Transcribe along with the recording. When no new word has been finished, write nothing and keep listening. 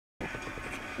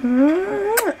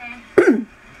Hugs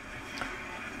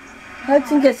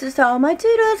and kisses to all my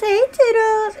toodles. Hey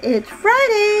toodles, it's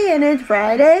Friday and it's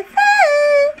Friday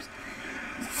Faves.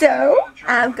 So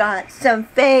I've got some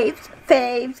faves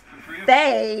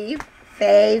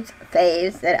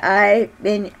that I've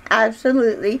been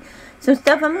absolutely, some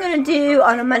stuff I'm going to do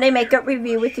on a Monday makeup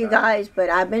review with you guys, but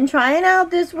I've been trying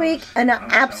out this week and I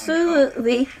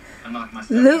absolutely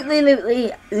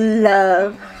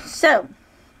love. So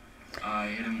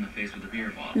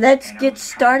let's get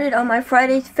started on my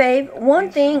Friday's fave.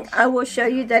 One thing I will show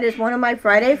you that is one of my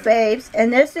Friday faves,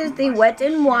 and this is the Wet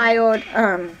n Wild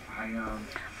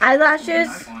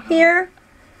eyelashes here.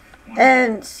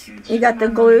 And you got the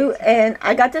glue, and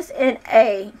I got this in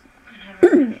a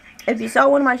if you saw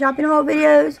one of my shopping haul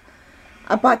videos,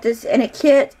 I bought this in a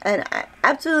kit, and I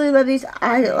absolutely love these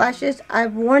eyelashes.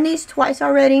 I've worn these twice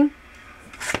already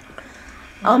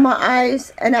on my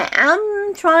eyes, and I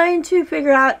am trying to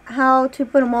figure out how to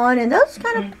put them on, and those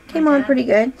kind of came on pretty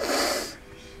good.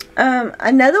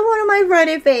 Another one of my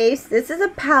Friday faves, this is a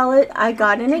palette I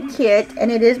got in a kit,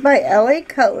 and it is by LA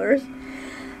Colors.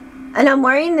 And I'm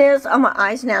wearing this on my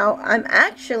eyes now. I'm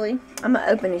going to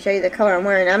open and show you the color I'm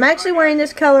wearing. I'm actually wearing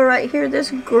this color right here,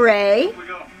 this gray.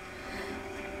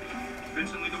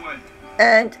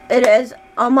 And it is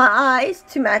on my eyes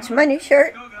to match my new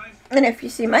shirt. And if you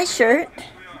see my shirt,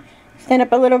 stand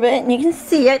up a little bit and you can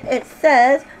see it. It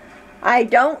says, I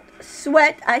don't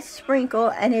sweat, I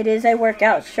sprinkle. And it is a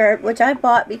workout shirt, which I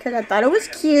bought because I thought it was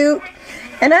cute.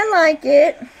 And I like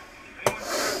it.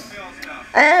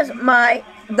 As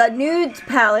the Nudes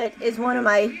palette is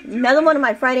another one of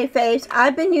my Friday faves.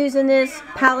 I've been using this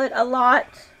palette a lot,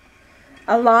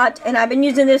 and I've been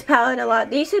using this palette a lot.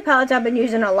 These two palettes I've been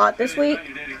using a lot this week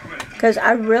because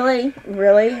I really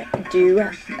do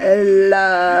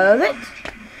love it.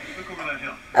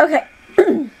 Okay,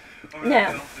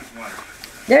 now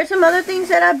there's some other things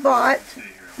that I bought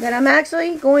that I'm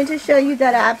actually going to show you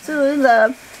that I absolutely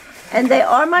love. And they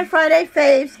are my Friday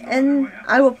faves, and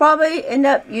I will probably end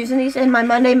up using these in my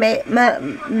Monday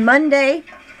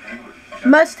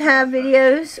must-have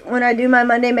videos when I do my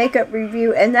Monday makeup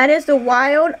review. And that is the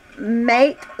Wild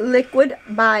Mate Liquid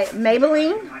by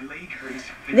Maybelline.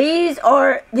 These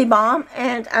are the bomb,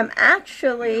 and I'm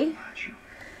actually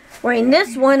wearing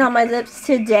this one on my lips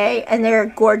today, and they're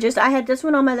gorgeous. I had this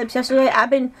one on my lips yesterday. I've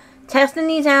been testing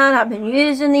these out. I've been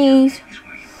using these.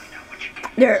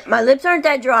 My lips aren't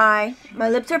that dry. My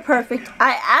lips are perfect.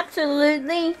 I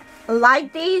absolutely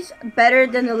like these better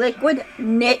than the Liquid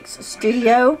NYX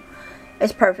Studio.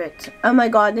 It's perfect. Oh my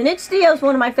god, the NYX Studio is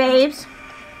one of my faves.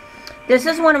 This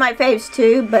is one of my faves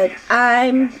too, but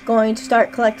I'm going to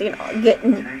start collecting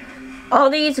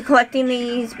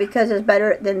these because it's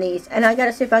better than these. And I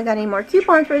gotta see if I got any more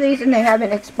coupons for these, and they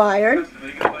haven't expired.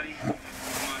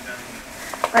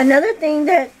 Another thing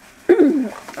that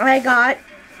I got,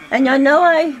 and y'all know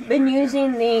I've been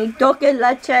using the Dulce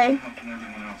Leche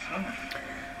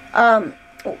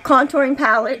contouring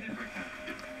palette.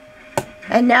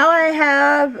 And now I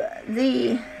have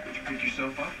the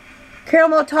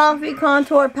Caramel Toffee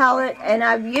contour palette. And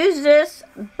I've used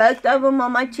both of them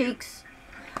on my cheeks.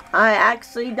 I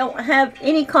actually don't have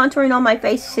any contouring on my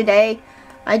face today.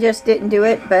 I just didn't do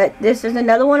it. But this is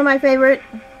another one of my favorite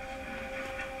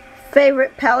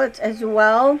palettes as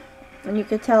well. And you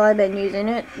can tell I've been using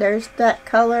it. There's that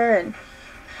color, and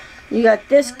you got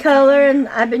this color, and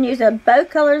I've been using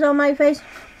both colors on my face.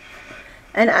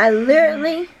 And I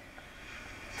literally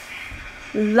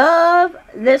love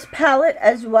this palette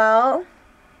as well.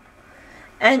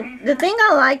 And the thing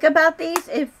I like about these,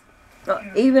 this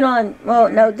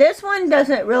one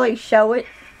doesn't really show it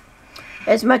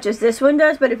as much as this one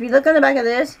does. But if you look on the back of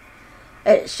this,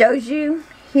 it shows you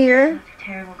here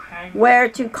where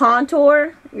to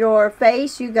contour your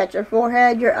face. You got your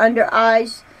forehead, your under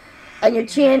eyes, and your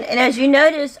chin. And as you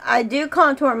notice, I do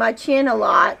contour my chin a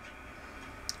lot.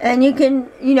 And you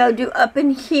can, do up in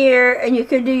here, and you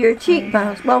can do your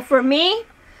cheekbones. Well, for me,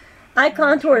 I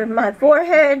contour my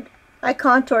forehead, I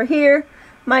contour here,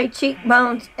 my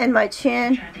cheekbones, and my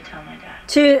chin.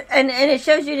 And it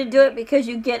shows you to do it because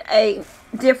you get a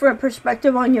different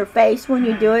perspective on your face when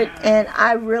you do it. And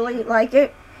I really like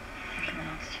it.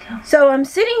 So I'm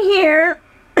sitting here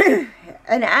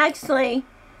and actually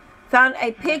found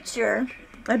a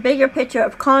bigger picture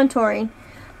of contouring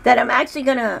that I'm actually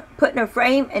going to put in a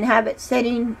frame and have it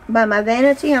sitting by my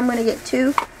vanity. I'm going to get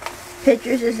 2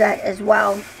 pictures of that as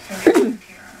well.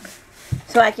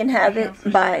 So I can have it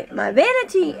by my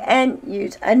vanity and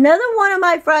use. Another one of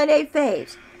my Friday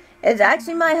faves is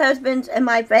actually my husband's and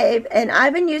my fave. And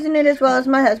I've been using it as well as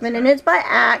my husband. And it's by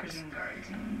Axe.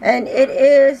 And it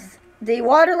is the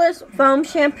waterless foam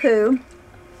shampoo.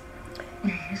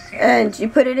 And you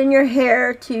put it in your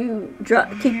hair to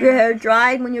keep your hair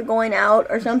dried when you're going out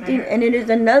or something. And it is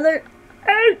another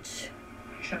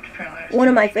one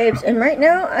of my faves. And right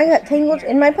now I got tangles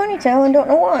in my ponytail and don't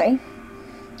know why.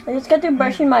 I just got through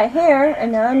brushing my hair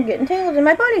and now I'm getting tangles in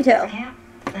my ponytail.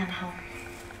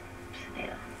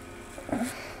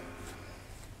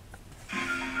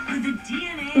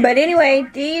 But anyway,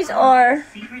 these are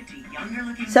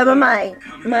some of my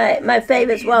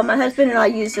favorites. Well, my husband and I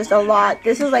use this a lot.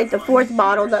 This is like the 4th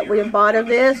bottle that we have bought of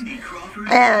this.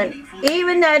 And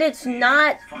even that it's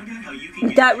not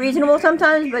that reasonable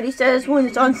sometimes, but he says when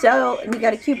it's on sale and you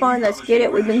got a coupon, let's get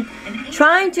it. We've been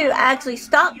trying to actually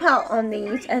stockpile on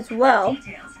these as well.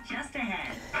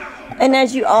 And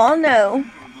as you all know,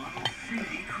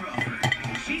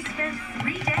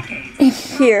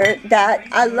 here that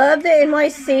I love the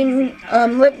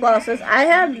NYC lip glosses. I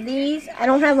have these. I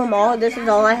don't have them all. This is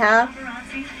all I have.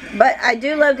 But I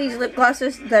do love these lip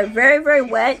glosses. They're very, very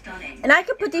wet. And I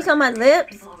can put these on my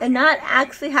lips and not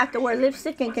actually have to wear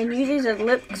lipstick and can use these as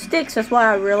lipsticks. That's why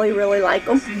I really, really like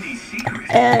them.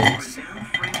 And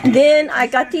then I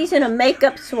got these in a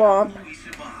makeup swamp.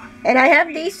 And I have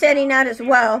these setting out as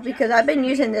well because I've been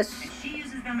using this.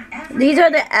 These are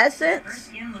the Essence.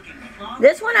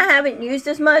 This one I haven't used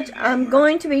as much. I'm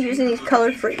going to be using these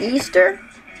colors for Easter.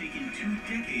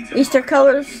 Easter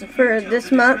colors for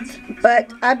this month.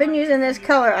 But I've been using this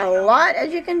color a lot,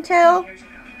 as you can tell.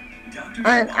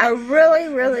 And I really,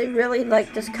 really, really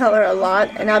like this color a lot.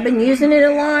 And I've been using it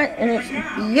a lot. And it's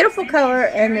a beautiful color.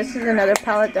 And this is another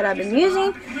palette that I've been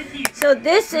using. So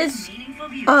this is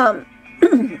some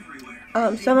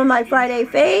of my Friday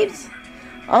faves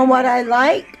on what I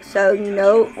like. So you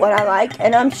know what I like.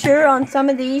 And I'm sure on some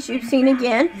of these you've seen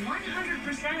again.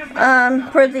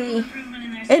 For the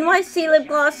NYC lip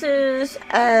glosses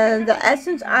and the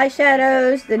Essence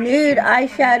eyeshadows, the nude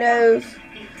eyeshadows,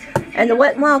 and the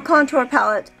Wet n Wild contour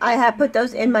palette, I have put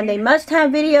those in Monday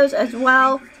must-have videos as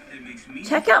well.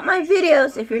 Check out my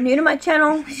videos. If you're new to my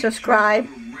channel, subscribe.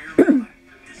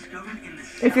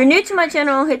 If you're new to my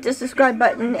channel, hit the subscribe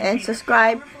button and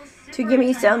subscribe to give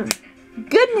me some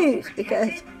good news,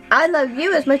 because I love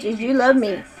you as much as you love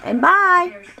me. And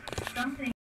bye!